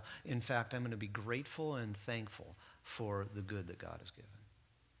battle. In fact, I'm going to be grateful and thankful for the good that God has given.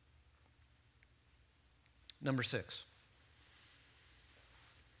 Number 6.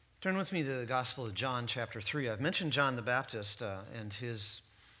 Turn with me to the Gospel of John, chapter 3. I've mentioned John the Baptist and his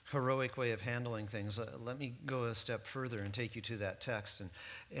heroic way of handling things. Let me go a step further and take you to that text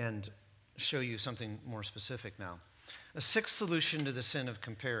and show you something more specific now. A sixth solution to the sin of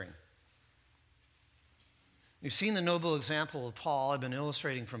comparing. You've seen the noble example of Paul. I've been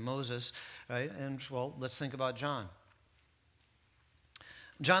illustrating from Moses, right? And, well, let's think about John.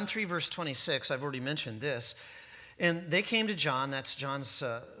 John 3, verse 26, I've already mentioned this. And they came to John, that's John's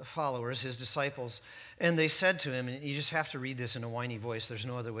followers, his disciples, and they said to him, and you just have to read this in a whiny voice, there's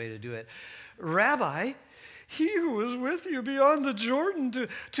no other way to do it. Rabbi, he who was with you beyond the Jordan, to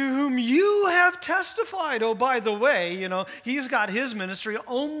whom you have testified. Oh, by the way, he's got his ministry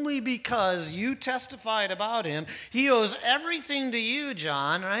only because you testified about him. He owes everything to you,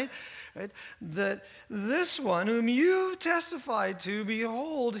 John, right? That this one whom you testified to,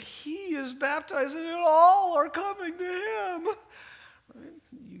 behold, he is baptizing, and all are coming to him. Right?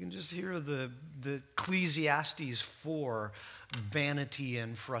 You can just hear the Ecclesiastes 4 vanity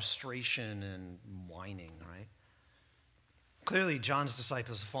and frustration and whining, right? Clearly, John's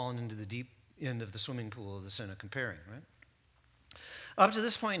disciples have fallen into the deep end of the swimming pool of the sin of comparing, right? Up to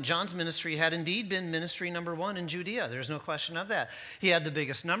this point, John's ministry had indeed been ministry number 1 in Judea. There's no question of that. He had the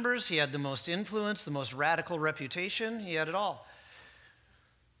biggest numbers, he had the most influence, the most radical reputation, he had it all.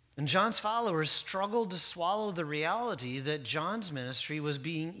 And John's followers struggled to swallow the reality that John's ministry was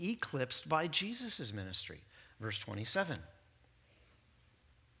being eclipsed by Jesus' ministry. Verse 27.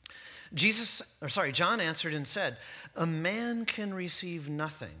 John answered and said, a man can receive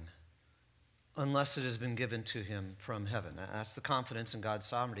nothing unless it has been given to him from heaven. That's the confidence in God's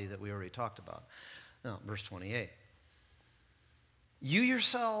sovereignty that we already talked about. Now, verse 28. You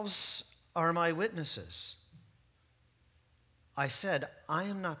yourselves are my witnesses. I said, I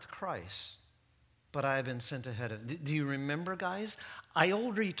am not the Christ, but I have been sent ahead of. Do you remember, guys? I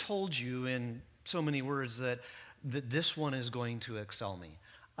already told you in so many words that this one is going to excel me.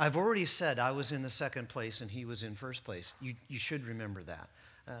 I've already said I was in the second place and he was in first place. You should remember that.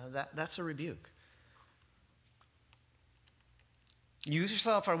 That's a rebuke. You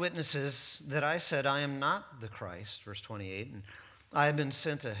yourself are witnesses that I said I am not the Christ, verse 28, and I have been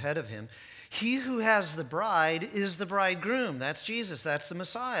sent ahead of him. He who has the bride is the bridegroom. That's Jesus. That's the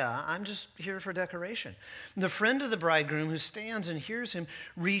Messiah. I'm just here for decoration. The friend of the bridegroom who stands and hears him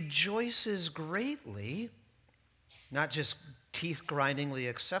rejoices greatly, not just teeth-grindingly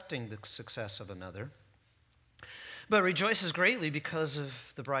accepting the success of another, but rejoices greatly because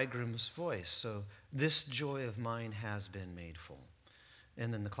of the bridegroom's voice. So this joy of mine has been made full.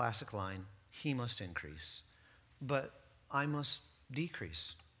 And then the classic line, he must increase, but I must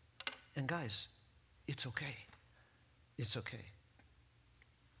decrease. And guys, it's okay. It's okay.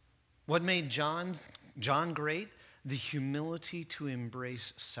 What made John great? The humility to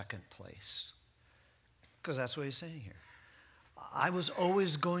embrace second place. Because that's what he's saying here. I was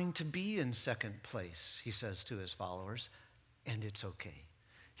always going to be in second place, he says to his followers, and it's okay.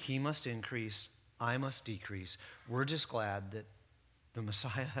 He must increase, I must decrease. We're just glad that the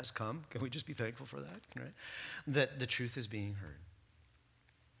Messiah has come. Can we just be thankful for that? Right? That the truth is being heard.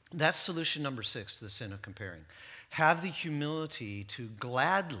 That's solution number 6 to the sin of comparing. Have the humility to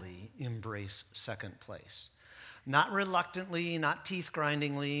gladly embrace second place. Not reluctantly, not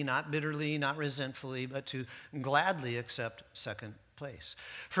teeth-grindingly, not bitterly, not resentfully, but to gladly accept second place.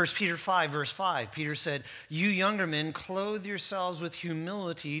 1 Peter 5, verse 5, Peter said, you younger men, clothe yourselves with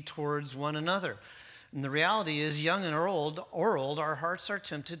humility towards one another. And the reality is, young or old, our hearts are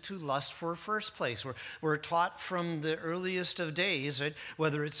tempted to lust for first place. We're taught from the earliest of days, right?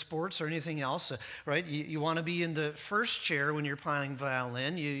 Whether it's sports or anything else, right? You want to be in the first chair when you're playing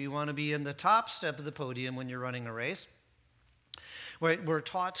violin. You want to be in the top step of the podium when you're running a race. Right? We're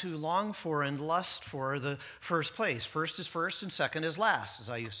taught to long for and lust for the first place. First is first and second is last, as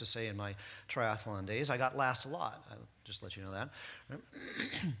I used to say in my triathlon days. I got last a lot. I'll just let you know that.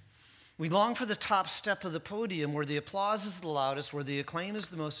 We long for the top step of the podium where the applause is the loudest, where the acclaim is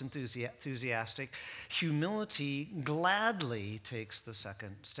the most enthusiastic. Humility gladly takes the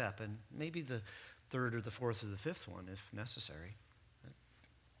second step, and maybe the third or the fourth or the fifth one if necessary.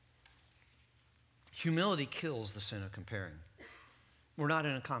 Humility kills the sin of comparing. We're not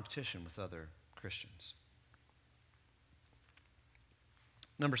in a competition with other Christians.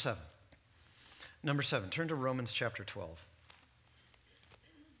 Number seven. Turn to Romans chapter 12.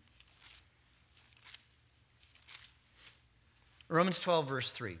 Romans 12,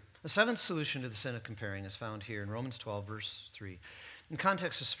 verse 3. The seventh solution to the sin of comparing is found here in Romans 12, verse 3. In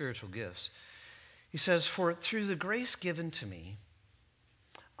context of spiritual gifts, he says, "For through the grace given to me,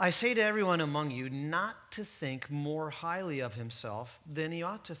 I say to everyone among you not to think more highly of himself than he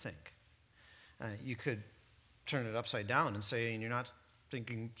ought to think." You could turn it upside down and say, and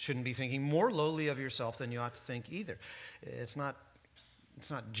shouldn't be thinking more lowly of yourself than you ought to think either. It's not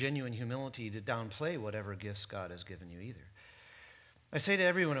genuine humility to downplay whatever gifts God has given you either. I say to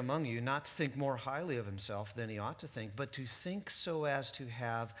everyone among you not to think more highly of himself than he ought to think, but to think so as to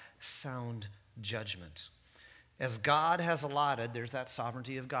have sound judgment. As God has allotted, there's that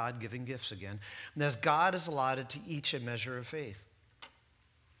sovereignty of God giving gifts again, and as God has allotted to each a measure of faith.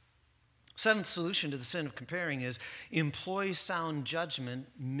 Seventh solution to the sin of comparing is employ sound judgment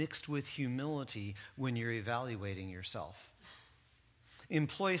mixed with humility when you're evaluating yourself.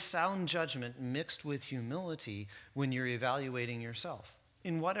 Employ sound judgment mixed with humility when you're evaluating yourself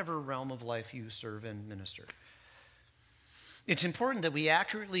in whatever realm of life you serve and minister. It's important that we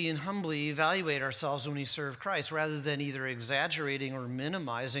accurately and humbly evaluate ourselves when we serve Christ rather than either exaggerating or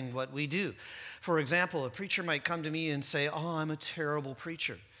minimizing what we do. For example, a preacher might come to me and say, "Oh, I'm a terrible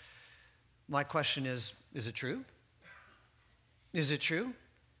preacher." My question is it true? Is it true?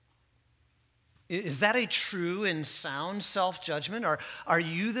 Is that a true and sound self-judgment? Are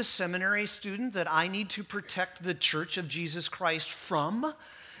you the seminary student that I need to protect the Church of Jesus Christ from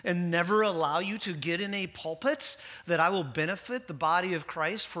and never allow you to get in a pulpit that I will benefit the body of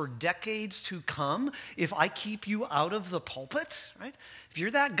Christ for decades to come if I keep you out of the pulpit, right? If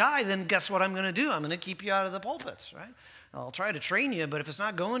you're that guy, then guess what I'm going to do? I'm going to keep you out of the pulpit, right? I'll try to train you, but if it's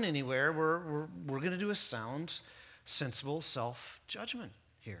not going anywhere, we're going to do a sound, sensible self-judgment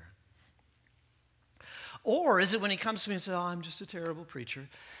here. Or is it when he comes to me and says, "Oh, I'm just a terrible preacher"?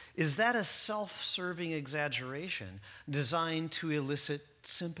 Is that a self-serving exaggeration designed to elicit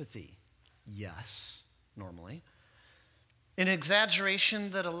sympathy? Yes, normally. An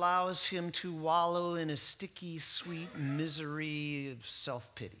exaggeration that allows him to wallow in a sticky, sweet misery of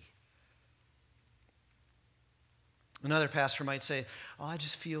self-pity. Another pastor might say, "Oh, I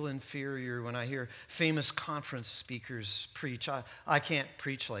just feel inferior when I hear famous conference speakers preach. I can't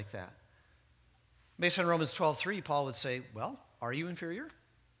preach like that." Based on Romans 12:3, Paul would say, "Well, are you inferior?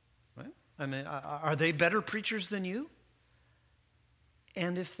 Right? I mean, are they better preachers than you?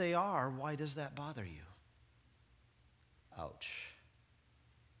 And if they are, why does that bother you?" Ouch.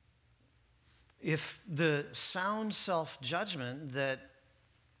 If the sound self-judgment that,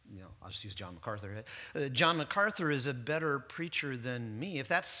 I'll just use John MacArthur. John MacArthur is a better preacher than me. If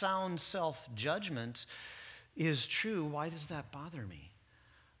that sound self-judgment is true, why does that bother me?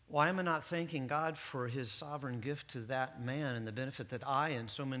 Why am I not thanking God for his sovereign gift to that man and the benefit that I and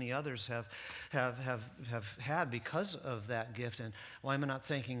so many others have had because of that gift? And why am I not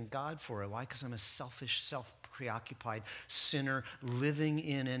thanking God for it? Why? Because I'm a selfish, self-preoccupied sinner living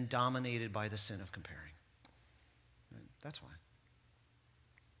in and dominated by the sin of comparing. That's why.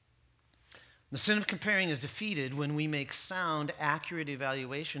 The sin of comparing is defeated when we make sound, accurate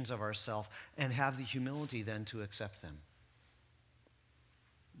evaluations of ourselves and have the humility then to accept them.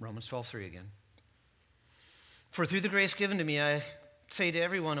 Romans 12:3 again. "For through the grace given to me, I say to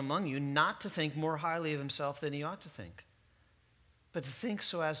everyone among you not to think more highly of himself than he ought to think, but to think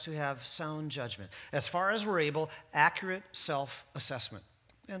so as to have sound judgment. As far as we're able, accurate self-assessment."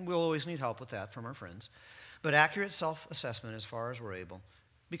 And we'll always need help with that from our friends. But accurate self-assessment as far as we're able,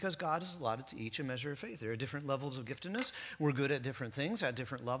 because God has allotted to each a measure of faith. There are different levels of giftedness. We're good at different things at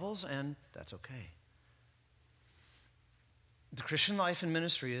different levels, and that's okay. The Christian life and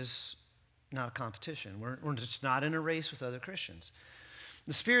ministry is not a competition. We're just not in a race with other Christians.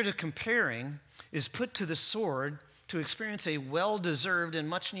 The spirit of comparing is put to the sword to experience a well-deserved and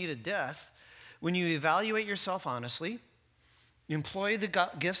much-needed death when you evaluate yourself honestly, employ the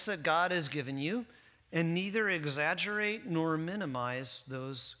gifts that God has given you, and neither exaggerate nor minimize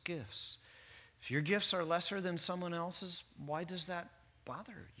those gifts. If your gifts are lesser than someone else's, why does that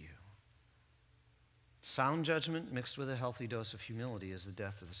bother you? Sound judgment mixed with a healthy dose of humility is the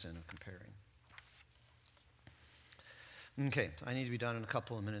death of the sin of comparing. Okay, I need to be done in a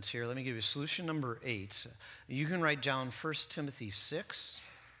couple of minutes here. Let me give you solution number 8. You can write down 1 Timothy 6,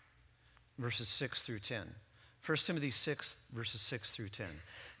 verses 6 through 10. 1 Timothy 6, verses 6 through 10.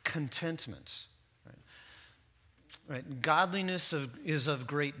 Contentment. Right. Godliness is of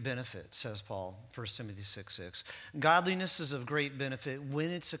great benefit, says Paul, 1 Timothy 6:6. Godliness is of great benefit when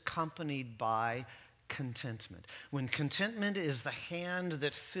it's accompanied by contentment. When contentment is the hand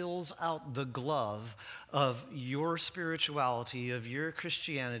that fills out the glove of your spirituality, of your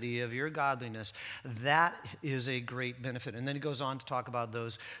Christianity, of your godliness, that is a great benefit. And then he goes on to talk about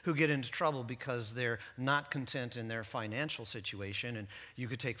those who get into trouble because they're not content in their financial situation, and you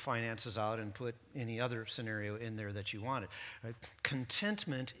could take finances out and put any other scenario in there that you wanted. Right?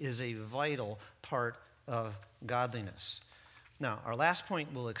 Contentment is a vital part of godliness. Now, our last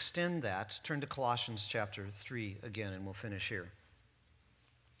point will extend that. Turn to Colossians chapter 3 again, and we'll finish here.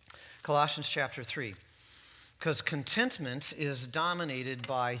 Colossians chapter 3. Because contentment is dominated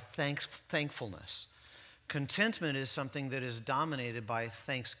by thankfulness. Contentment is something that is dominated by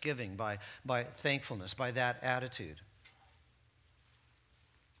thanksgiving, by thankfulness, by that attitude.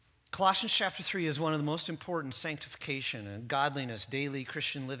 Colossians chapter 3 is one of the most important sanctification and godliness, daily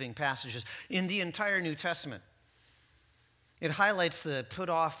Christian living passages in the entire New Testament. It highlights the put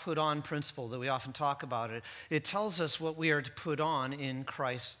off, put on principle that we often talk about. It tells us what we are to put on in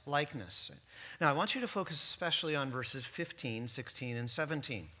Christ's likeness. Now, I want you to focus especially on verses 15, 16, and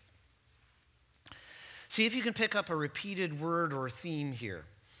 17. See if you can pick up a repeated word or theme here.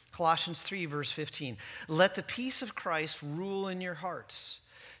 Colossians 3, verse 15. Let the peace of Christ rule in your hearts,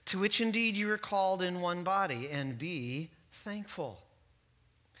 to which indeed you are called in one body, and be thankful.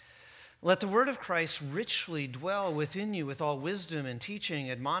 Let the word of Christ richly dwell within you with all wisdom and teaching,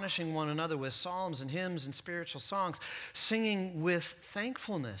 admonishing one another with psalms and hymns and spiritual songs, singing with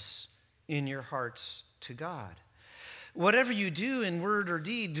thankfulness in your hearts to God. Whatever you do in word or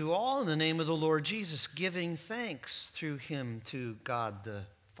deed, do all in the name of the Lord Jesus, giving thanks through him to God the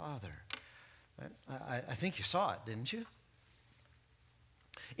Father. I think you saw it, didn't you?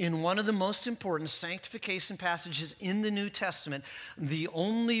 In one of the most important sanctification passages in the New Testament, the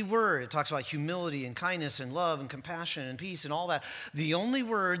only word, it talks about humility and kindness and love and compassion and peace and all that, the only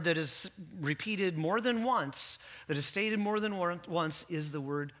word that is repeated more than once, that is stated more than once, is the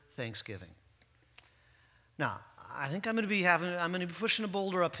word thanksgiving. Now, I think I'm going to be pushing a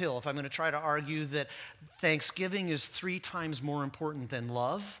boulder uphill if I'm going to try to argue that thanksgiving is 3 times more important than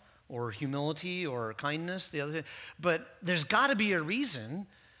love or humility or kindness, the other thing. But there's got to be a reason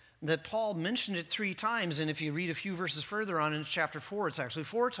that Paul mentioned it 3 times, and if you read a few verses further on in chapter 4, it's actually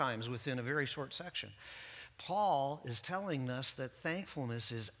 4 times within a very short section. Paul is telling us that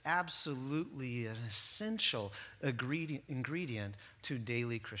thankfulness is absolutely an essential ingredient to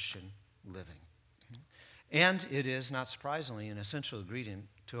daily Christian living. And it is, not surprisingly, an essential ingredient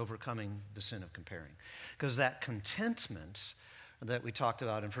to overcoming the sin of comparing. Because that contentment that we talked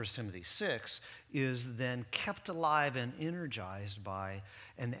about in 1 Timothy 6 is then kept alive and energized by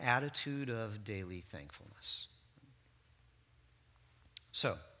an attitude of daily thankfulness.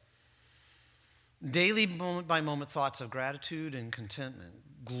 So, daily moment-by-moment thoughts of gratitude and contentment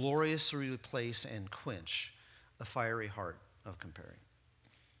gloriously replace and quench a fiery heart of comparing.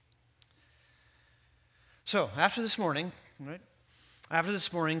 So, after this morning,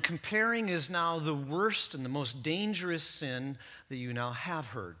 comparing is now the worst and the most dangerous sin that you now have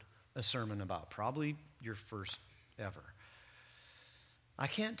heard a sermon about, probably your first ever. I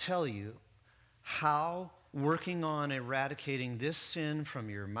can't tell you how working on eradicating this sin from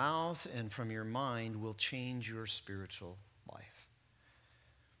your mouth and from your mind will change your spiritual life.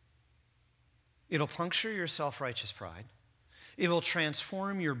 It'll puncture your self-righteous pride. It will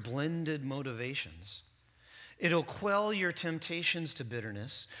transform your blended motivations. It'll quell your temptations to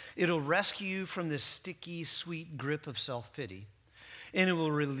bitterness. It'll rescue you from this sticky, sweet grip of self-pity. And it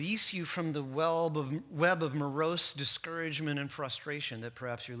will release you from the web of morose discouragement and frustration that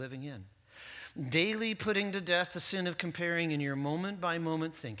perhaps you're living in. Daily putting to death the sin of comparing in your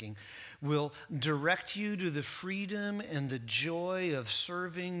moment-by-moment thinking will direct you to the freedom and the joy of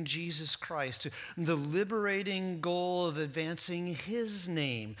serving Jesus Christ, to the liberating goal of advancing His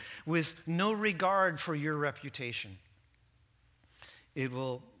name with no regard for your reputation. It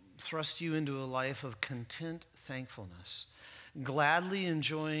will thrust you into a life of content thankfulness, gladly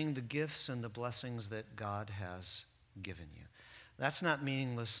enjoying the gifts and the blessings that God has given you. That's not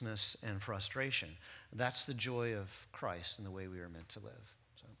meaninglessness and frustration. That's the joy of Christ and the way we are meant to live.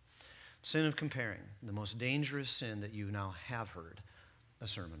 So, sin of comparing, the most dangerous sin that you now have heard a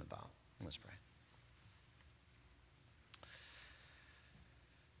sermon about. Let's pray.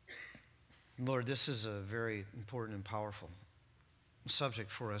 Lord, this is a very important and powerful subject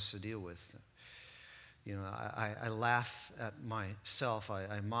for us to deal with. You know, I laugh at myself.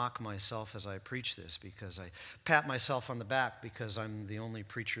 I mock myself as I preach this because I pat myself on the back because I'm the only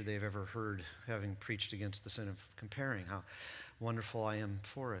preacher they've ever heard having preached against the sin of comparing. How wonderful I am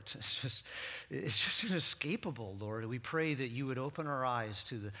for it. It's just inescapable, Lord. We pray that you would open our eyes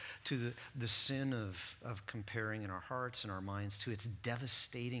to the sin of comparing in our hearts and our minds, to its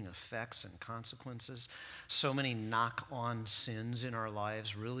devastating effects and consequences. So many knock-on sins in our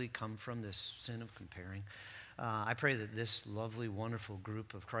lives really come from this sin of comparing. I pray that this lovely, wonderful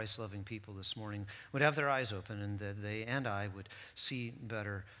group of Christ-loving people this morning would have their eyes open and that they and I would see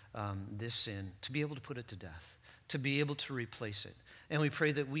better this sin, to be able to put it to death, to be able to replace it. And we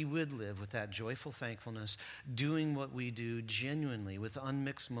pray that we would live with that joyful thankfulness, doing what we do genuinely with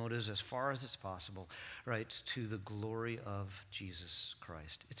unmixed motives as far as it's possible, right, to the glory of Jesus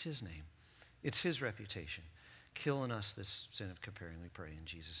Christ. It's his name. It's his reputation. Kill in us this sin of comparing, we pray in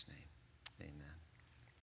Jesus' name. Amen.